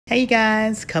Hey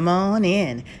guys, come on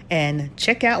in and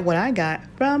check out what I got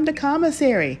from the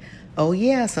commissary. Oh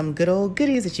yeah, some good old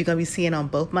goodies that you're going to be seeing on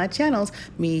both my channels.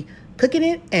 Me cooking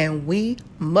it and we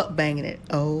mukbanging it.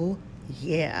 Oh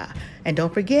yeah. And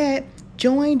don't forget,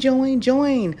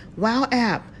 join. Wow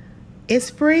app. It's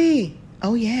free.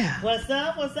 Oh yeah. What's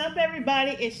up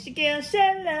everybody? It's your girl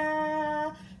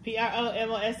Shella.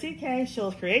 PromoSTK,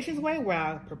 Shell's Creations Way, where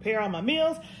I prepare all my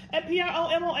meals. And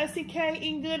PromoSTK,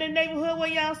 eating good in the neighborhood, where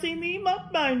y'all see me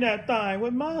mukbang that thing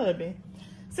with my hubby.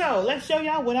 So let's show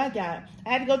y'all what I got. I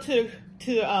had to go to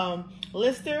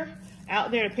Lister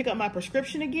out there to pick up my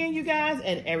prescription again, you guys.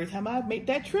 And every time I make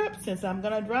that trip, since I'm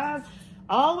gonna drive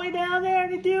all the way down there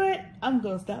to do it, I'm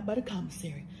gonna stop by the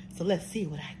commissary. So let's see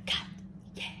what I got.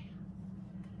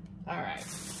 All right.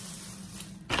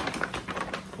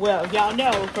 Well, y'all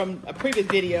know from a previous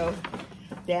video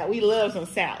that we love some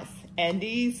sauce. And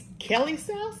these Kelly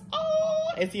sauce,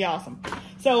 oh, it's awesome.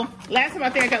 So last time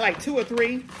I think I got like 2 or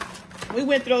 3. We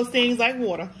went through those things like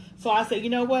water. So I said,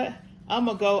 you know what? I'm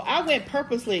going to go. I went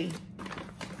purposely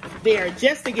there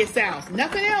just to get sauce.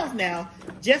 Nothing else now,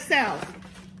 just sauce.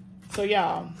 So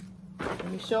y'all,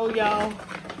 let me show y'all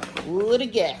what I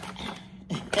got.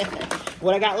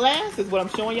 What I got last is what I'm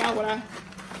showing y'all what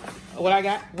I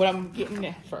got, what I'm getting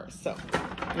there first. So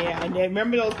yeah, and then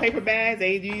remember those paper bags?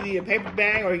 They do either a paper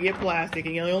bag or you get plastic,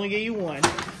 and they only give you one.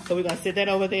 So we're gonna sit that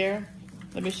over there.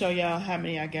 Let me show y'all how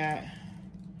many I got.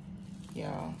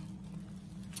 Y'all,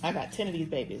 I got 10 of these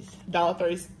babies.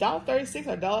 $1.36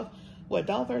 or what?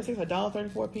 $1.36 or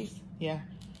 $1.34 a piece? Yeah.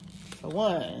 So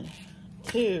 1,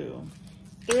 2,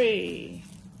 3,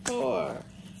 4,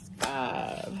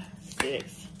 5,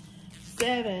 6,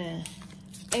 7,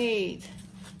 8,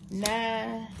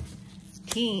 9,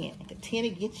 10. 10 to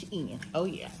get you in. Oh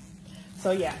yeah.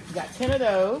 So yeah, got 10 of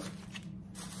those.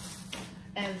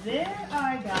 And then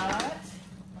I got,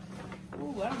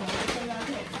 ooh, I don't know what to down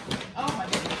here. Oh my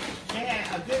goodness. They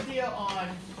had a good deal on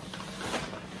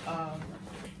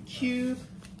cube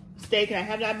steak, and I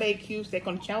have not made cube steak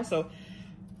on the channel, so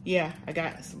yeah, I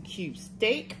got some cube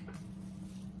steak.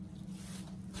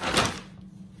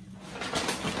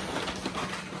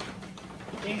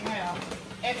 They have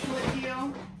excellent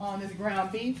deal on this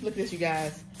ground beef. Look at this, you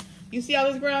guys. You see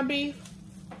all this ground beef?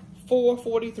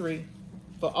 $4.43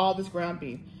 for all this ground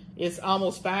beef. It's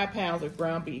almost 5 pounds of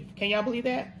ground beef. Can y'all believe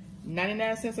that?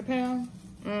 99 cents a pound.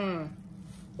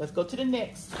 Let's go to the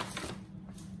next.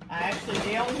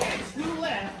 They only had 2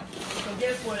 left. So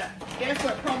guess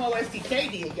what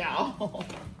PromoSTK did, y'all?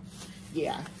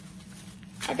 Yeah.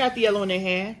 I got the yellow one they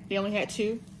had. They only had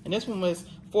 2. And this one was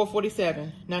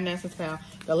 $4.47, 99 cents a pound.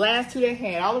 The last 2 they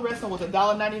had, all the rest of them was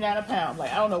 $1.99 a pound.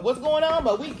 Like, I don't know what's going on,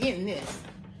 but we getting this.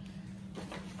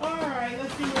 All right,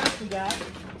 let's see what else we got.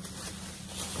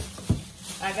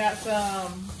 I got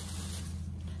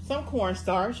some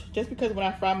cornstarch, just because when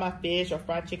I fry my fish or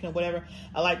fried chicken or whatever,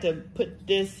 I like to put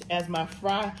this as my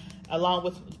fry along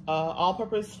with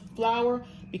all-purpose flour,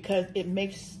 because it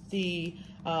makes the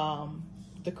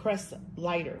crust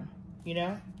lighter, you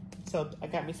know? So I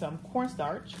got me some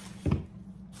cornstarch.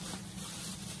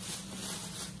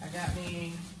 I got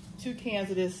me 2 cans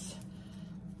of this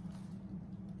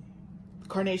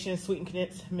Carnation sweetened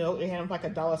condensed milk. They had them like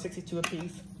 $1.62 a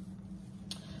piece.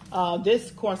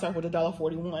 This cornstarch was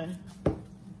 $1.41.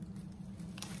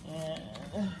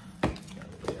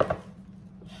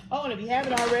 Oh, and if you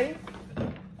haven't already,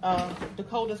 the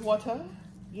coldest water.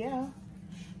 Yeah.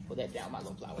 Put that down my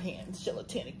little flower hand.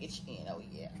 Gelatin to get you in. Oh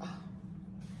yeah.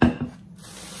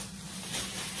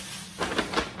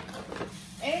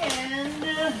 And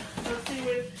let's see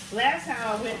what, last time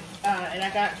I went and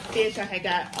I got fish, I had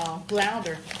got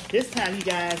flounder. This time, you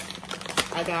guys,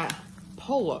 I got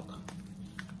pollock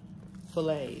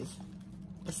fillets.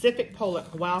 Pacific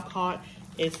pollock wild caught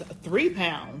is 3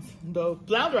 pounds. The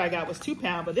flounder I got was 2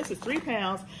 pounds, but this is 3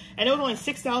 pounds, and it was only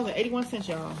 $6.81,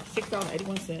 y'all.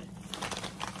 $6.81.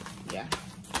 Yeah,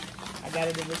 I got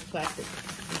it in this plastic,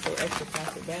 this extra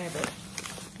plastic bag, but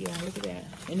yeah, look at that,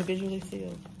 individually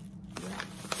sealed. Yeah.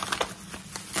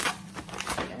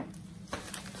 Okay.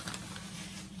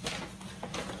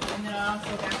 And then I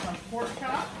also got some pork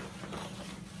chop,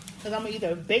 because I'm gonna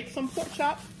either bake some pork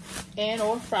chop and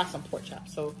or fry some pork chop.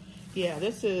 So yeah,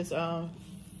 this is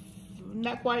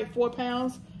not quite 4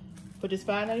 pounds, but just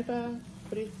 $5.95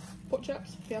 for these pork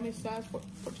chops, family size pork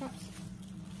chops.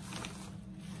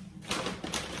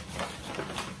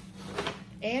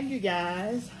 And you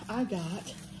guys, I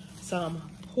got some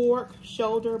pork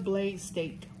shoulder blade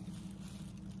steak.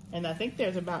 And I think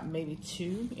there's about maybe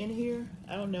 2 in here.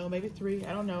 I don't know, maybe 3,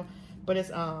 I don't know. But it's,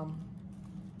 how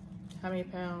many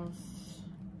pounds?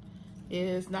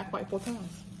 Is not quite 4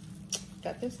 pounds.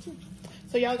 got this too.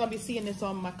 So y'all gonna be seeing this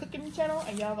on my cooking channel,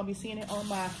 and y'all gonna be seeing it on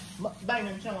my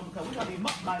mukbanging channel, because we're gonna be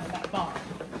mukbanging that farm.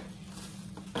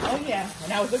 Oh yeah,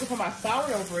 and I was looking for my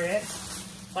sourdough bread,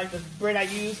 like the bread I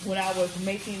used when I was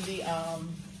making the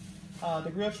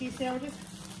grilled cheese sandwiches.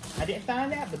 I didn't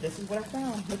find that, but this is what I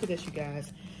found. Look at this, you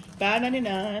guys.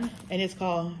 $5.99, and it's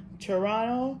called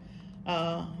Toronto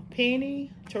Italian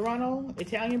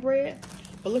bread.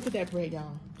 But look at that bread,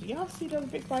 y'all. Do y'all see those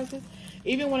big prices?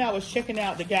 Even when I was checking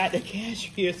out, the guy at the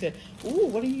cashier said, ooh,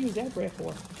 what do you use that bread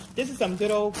for? This is some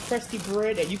good old crusty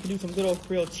bread that you can do some good old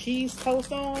grilled cheese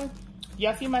toast on.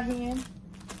 Y'all see my hand?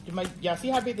 Y'all see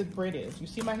how big this bread is? You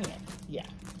see my hand? Yeah.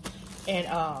 And,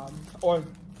 or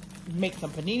make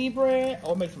some panini bread,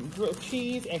 or make some grilled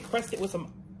cheese and crust it with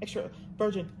some extra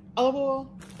virgin olive oil.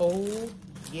 Oh,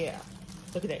 yeah.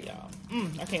 Look at that, y'all.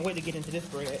 I can't wait to get into this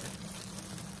bread.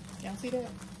 Y'all see that?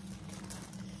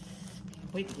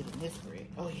 Can't wait to get in this bread.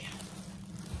 Oh,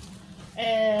 yeah.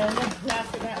 And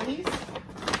last but not least,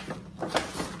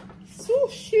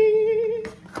 sushi.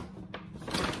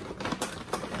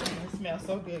 It smells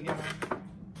so good, y'all.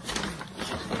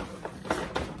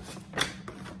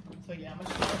 So, yeah, I'm going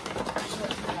to show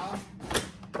y'all.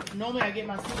 Normally, I get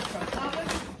my sushi from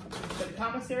Thomas, but the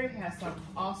Commissary has some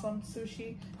awesome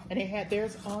sushi, and they had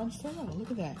theirs on sale.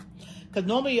 Look at that. Because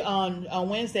normally on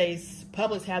Wednesdays,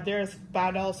 Publix have theirs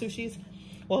 $5 sushis.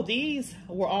 Well, these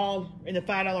were all in the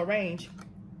 $5 range,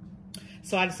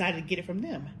 so I decided to get it from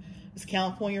them. This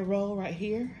California roll right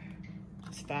here,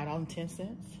 it's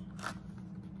 $5.10.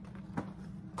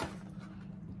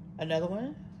 Another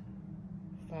one,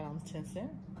 $5.10.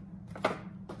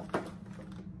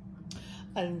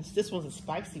 And this one's a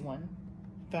spicy one,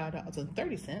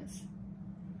 $5.30.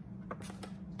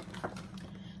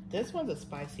 This one's a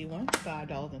spicy one,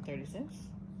 $5.30.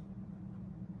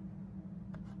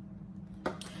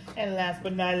 And last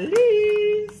but not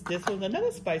least, this one's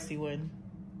another spicy one,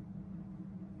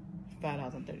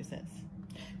 $5.30.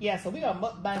 Yeah, so we're gonna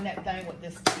mukbang that thing with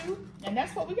this too, and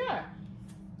that's what we got.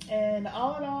 And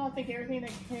all in all, I think everything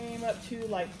that came up to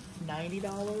like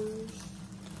 $90.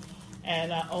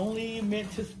 And I only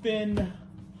meant to spend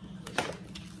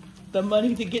the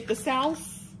money to get the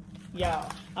sauce. Y'all,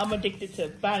 I'm addicted to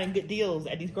finding good deals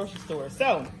at these grocery stores.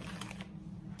 So,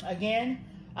 again,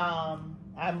 I'm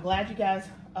glad you guys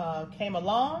came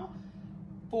along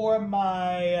for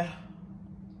my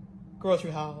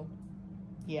grocery haul.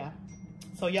 Yeah.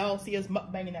 So y'all see us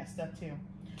mukbanging that stuff too.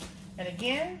 And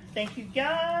again, thank you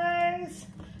guys.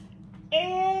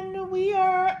 And we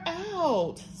are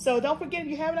out. So don't forget, if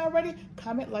you haven't already,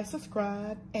 comment, like,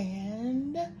 subscribe,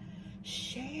 and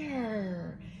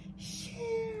share.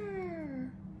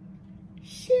 Share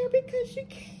because you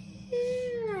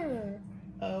care.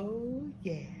 Oh,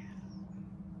 yeah.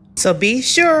 So be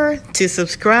sure to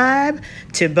subscribe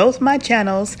to both my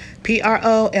channels,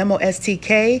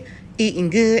 PromoSTK, Eating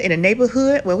Good in the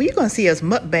Neighborhood, where you're going to see us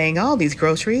mukbang all these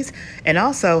groceries, and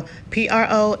also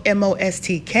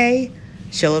PromoSTK,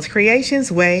 Sheila's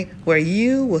Creations Way, where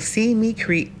you will see me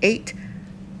create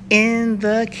in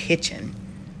the kitchen.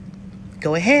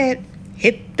 Go ahead,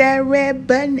 hit that red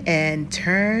button and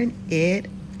turn it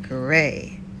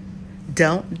gray.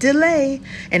 Don't delay.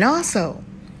 And also,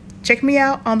 check me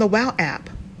out on the WOW app.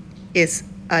 It's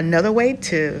another way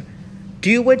to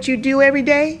do what you do every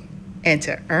day and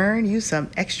to earn you some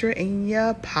extra in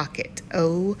your pocket.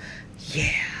 Oh,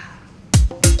 yeah.